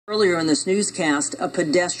Earlier in this newscast, a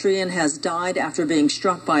pedestrian has died after being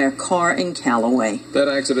struck by a car in Callaway. That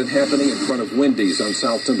accident happening in front of Wendy's on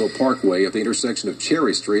South Tyndall Parkway at the intersection of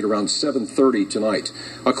Cherry Street around 7:30 tonight.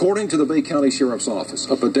 According to the Bay County Sheriff's Office,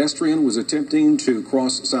 a pedestrian was attempting to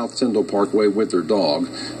cross South Tyndall Parkway with their dog.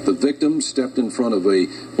 The victim stepped in front of a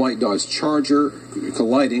white Dodge Charger,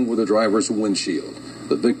 colliding with the driver's windshield.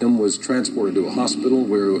 The victim was transported to a hospital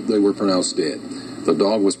where they were pronounced dead. The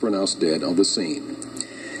dog was pronounced dead on the scene.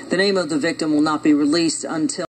 The name of the victim will not be released until